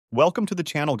Welcome to the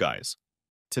channel, guys.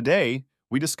 Today,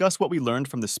 we discuss what we learned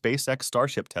from the SpaceX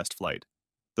Starship test flight.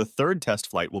 The third test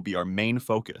flight will be our main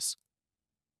focus.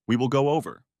 We will go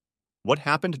over what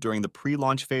happened during the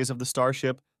pre-launch phase of the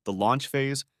Starship, the launch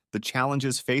phase, the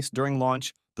challenges faced during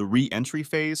launch, the re-entry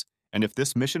phase, and if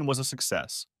this mission was a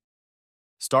success.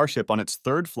 Starship, on its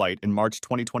third flight in March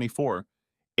 2024,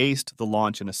 aced the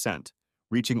launch and ascent,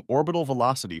 reaching orbital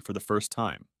velocity for the first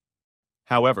time.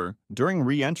 However, during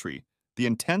re-entry, the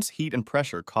intense heat and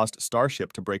pressure caused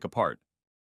Starship to break apart.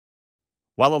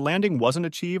 While a landing wasn't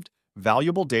achieved,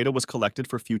 valuable data was collected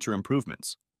for future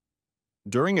improvements.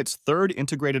 During its third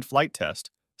integrated flight test,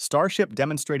 Starship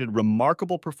demonstrated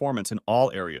remarkable performance in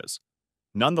all areas.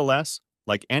 Nonetheless,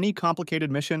 like any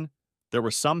complicated mission, there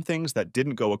were some things that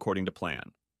didn't go according to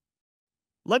plan.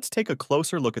 Let's take a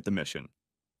closer look at the mission.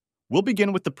 We'll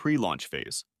begin with the pre-launch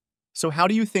phase. So how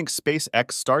do you think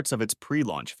SpaceX starts of its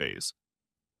pre-launch phase?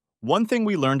 One thing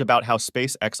we learned about how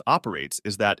SpaceX operates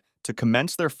is that, to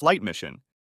commence their flight mission,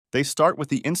 they start with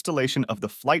the installation of the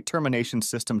Flight Termination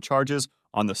System charges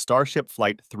on the Starship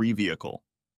Flight 3 vehicle.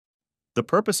 The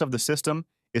purpose of the system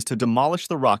is to demolish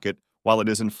the rocket while it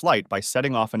is in flight by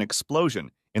setting off an explosion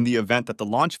in the event that the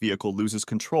launch vehicle loses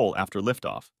control after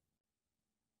liftoff.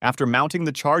 After mounting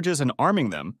the charges and arming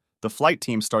them, the flight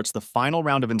team starts the final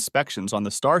round of inspections on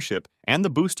the Starship and the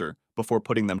booster before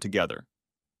putting them together.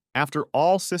 After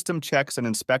all system checks and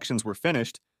inspections were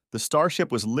finished, the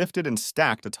Starship was lifted and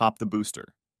stacked atop the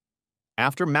booster.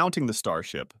 After mounting the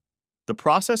Starship, the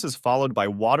process is followed by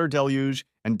water deluge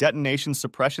and detonation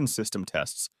suppression system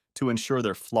tests to ensure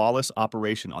their flawless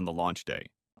operation on the launch day.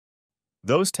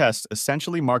 Those tests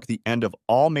essentially mark the end of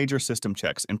all major system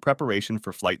checks in preparation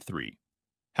for Flight 3.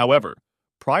 However,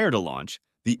 prior to launch,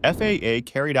 the FAA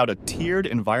carried out a tiered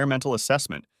environmental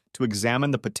assessment to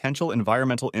examine the potential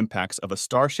environmental impacts of a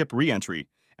Starship re-entry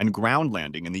and ground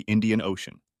landing in the Indian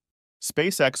Ocean.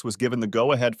 SpaceX was given the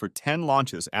go-ahead for 10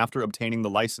 launches after obtaining the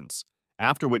license,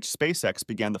 after which SpaceX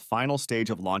began the final stage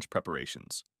of launch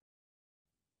preparations.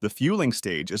 The fueling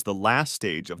stage is the last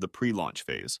stage of the pre-launch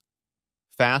phase.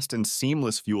 Fast and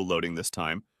seamless fuel loading this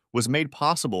time was made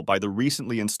possible by the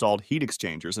recently installed heat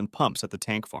exchangers and pumps at the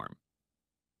tank farm.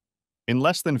 In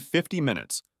less than 50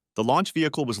 minutes, the launch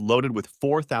vehicle was loaded with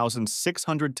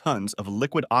 4,600 tons of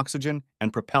liquid oxygen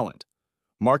and propellant,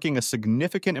 marking a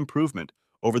significant improvement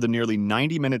over the nearly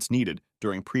 90 minutes needed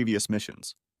during previous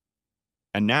missions.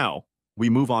 And now, we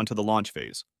move on to the launch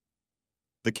phase.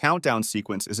 The countdown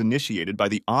sequence is initiated by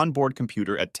the onboard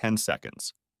computer at 10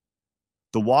 seconds.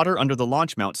 The water under the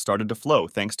launch mount started to flow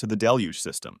thanks to the deluge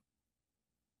system.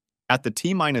 At the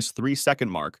T-3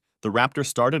 second mark, the Raptor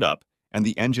started up and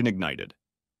the engine ignited.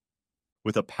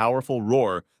 With a powerful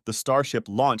roar, the Starship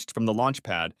launched from the launch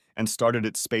pad and started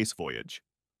its space voyage.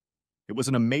 It was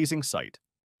an amazing sight.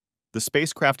 The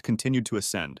spacecraft continued to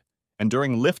ascend, and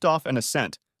during liftoff and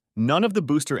ascent, none of the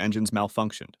booster engines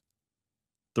malfunctioned.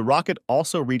 The rocket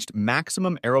also reached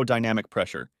maximum aerodynamic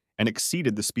pressure and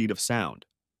exceeded the speed of sound.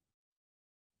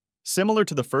 Similar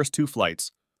to the first two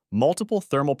flights, multiple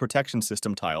thermal protection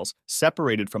system tiles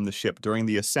separated from the ship during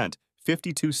the ascent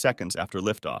 52 seconds after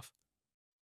liftoff.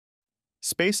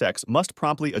 SpaceX must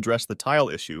promptly address the tile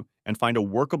issue and find a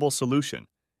workable solution,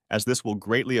 as this will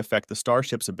greatly affect the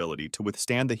Starship's ability to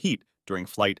withstand the heat during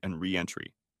flight and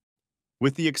re-entry.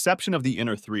 With the exception of the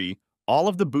inner three, all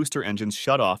of the booster engines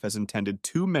shut off as intended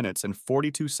 2 minutes and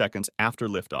 42 seconds after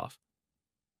liftoff.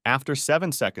 After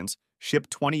 7 seconds, Ship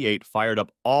 28 fired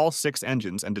up all 6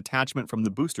 engines and detachment from the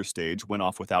booster stage went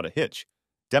off without a hitch,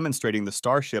 demonstrating the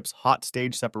Starship's hot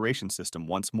stage separation system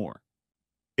once more.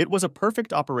 It was a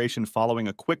perfect operation following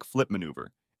a quick flip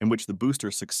maneuver, in which the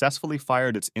booster successfully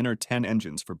fired its inner 10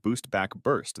 engines for boost-back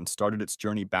burst and started its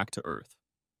journey back to Earth.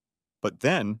 But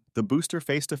then, the booster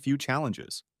faced a few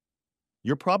challenges.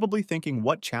 You're probably thinking,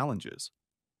 what challenges?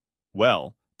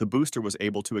 Well, the booster was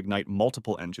able to ignite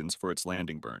multiple engines for its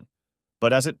landing burn,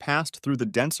 but as it passed through the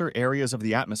denser areas of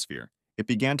the atmosphere, it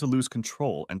began to lose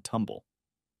control and tumble.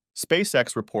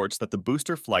 SpaceX reports that the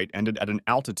booster flight ended at an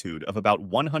altitude of about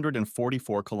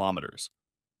 144 kilometers.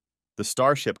 The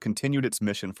Starship continued its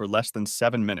mission for less than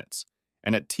 7 minutes,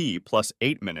 and at T plus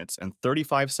 8 minutes and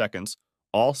 35 seconds,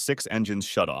 all 6 engines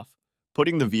shut off,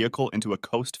 putting the vehicle into a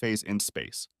coast phase in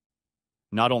space.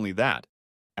 Not only that,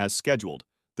 as scheduled,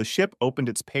 the ship opened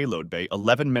its payload bay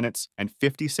 11 minutes and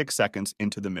 56 seconds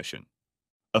into the mission.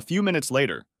 A few minutes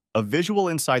later, a visual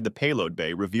inside the payload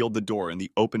bay revealed the door in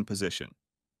the open position.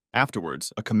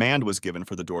 Afterwards, a command was given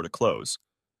for the door to close,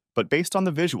 but based on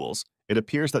the visuals, it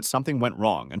appears that something went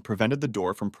wrong and prevented the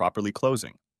door from properly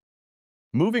closing.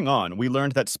 Moving on, we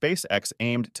learned that SpaceX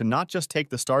aimed to not just take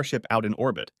the Starship out in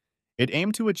orbit, It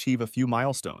aimed to achieve a few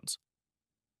milestones.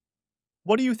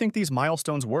 What do you think these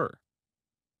milestones were?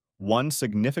 One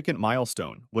significant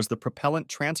milestone was the propellant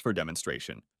transfer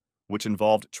demonstration, which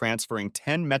involved transferring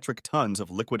 10 metric tons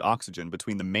of liquid oxygen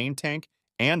between the main tank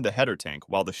and the header tank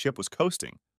while the ship was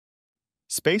coasting.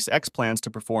 SpaceX plans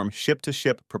to perform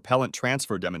ship-to-ship propellant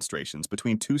transfer demonstrations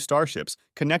between two Starships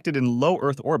connected in low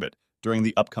Earth orbit during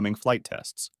the upcoming flight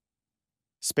tests.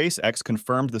 SpaceX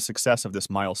confirmed the success of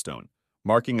this milestone,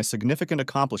 marking a significant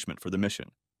accomplishment for the mission.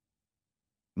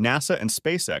 NASA and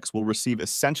SpaceX will receive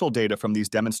essential data from these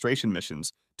demonstration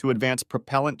missions to advance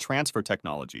propellant transfer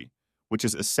technology, which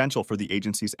is essential for the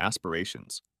agency's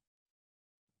aspirations.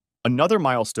 Another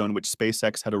milestone which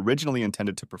SpaceX had originally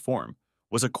intended to perform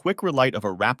was a quick relight of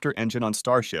a Raptor engine on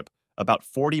Starship about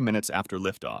 40 minutes after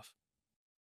liftoff.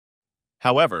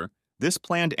 However, this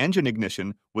planned engine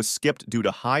ignition was skipped due to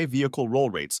high vehicle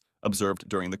roll rates observed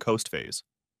during the coast phase.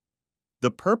 The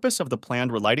purpose of the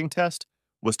planned relighting test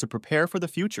was to prepare for the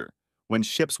future, when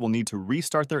ships will need to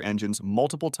restart their engines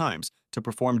multiple times to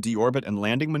perform deorbit and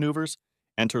landing maneuvers,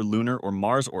 enter lunar or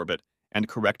Mars orbit, and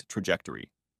correct trajectory.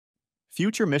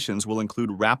 Future missions will include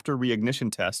Raptor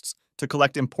reignition tests to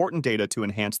collect important data to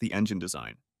enhance the engine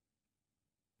design.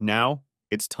 Now,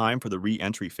 it's time for the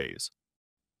re-entry phase.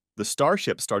 The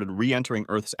Starship started re-entering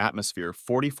Earth's atmosphere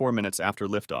 44 minutes after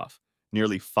liftoff,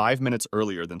 nearly 5 minutes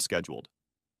earlier than scheduled.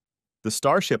 The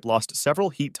Starship lost several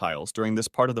heat tiles during this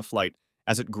part of the flight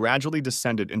as it gradually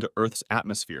descended into Earth's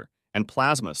atmosphere and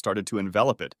plasma started to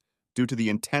envelop it due to the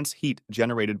intense heat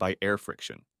generated by air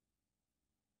friction.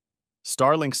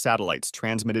 Starlink satellites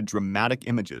transmitted dramatic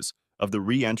images of the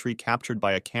re-entry captured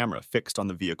by a camera fixed on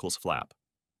the vehicle's flap.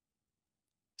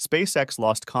 SpaceX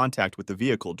lost contact with the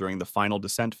vehicle during the final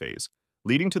descent phase,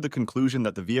 leading to the conclusion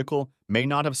that the vehicle may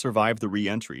not have survived the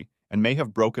re-entry and may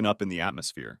have broken up in the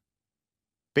atmosphere.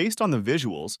 Based on the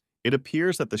visuals, it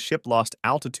appears that the ship lost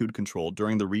altitude control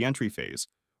during the re-entry phase,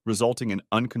 resulting in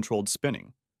uncontrolled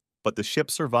spinning, but the ship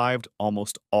survived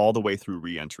almost all the way through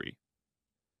re-entry.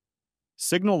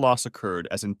 Signal loss occurred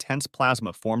as intense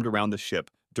plasma formed around the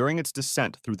ship during its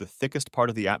descent through the thickest part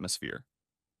of the atmosphere.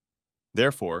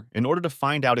 Therefore, in order to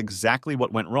find out exactly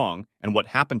what went wrong and what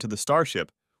happened to the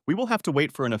Starship, we will have to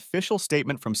wait for an official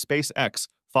statement from SpaceX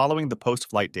following the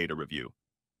post-flight data review.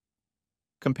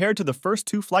 Compared to the first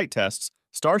two flight tests,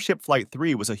 Starship Flight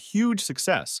 3 was a huge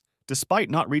success, despite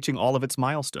not reaching all of its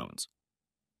milestones.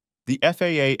 The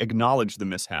FAA acknowledged the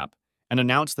mishap and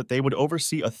announced that they would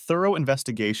oversee a thorough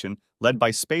investigation led by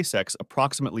SpaceX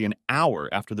approximately an hour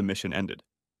after the mission ended.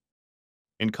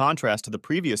 In contrast to the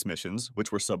previous missions,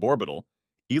 which were suborbital,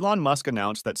 Elon Musk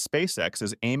announced that SpaceX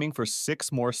is aiming for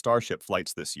 6 more Starship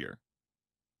flights this year.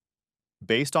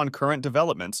 Based on current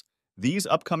developments, these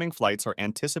upcoming flights are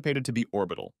anticipated to be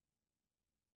orbital.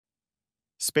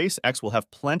 SpaceX will have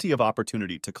plenty of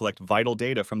opportunity to collect vital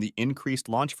data from the increased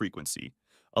launch frequency,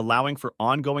 allowing for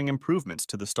ongoing improvements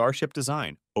to the Starship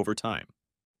design over time.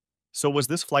 So was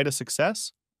this flight a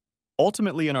success?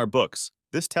 Ultimately, in our books,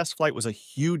 this test flight was a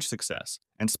huge success,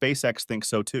 and SpaceX thinks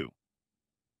so too.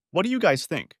 What do you guys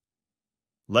think?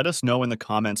 Let us know in the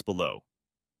comments below.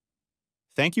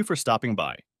 Thank you for stopping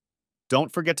by.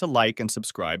 Don't forget to like and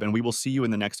subscribe, and we will see you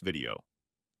in the next video.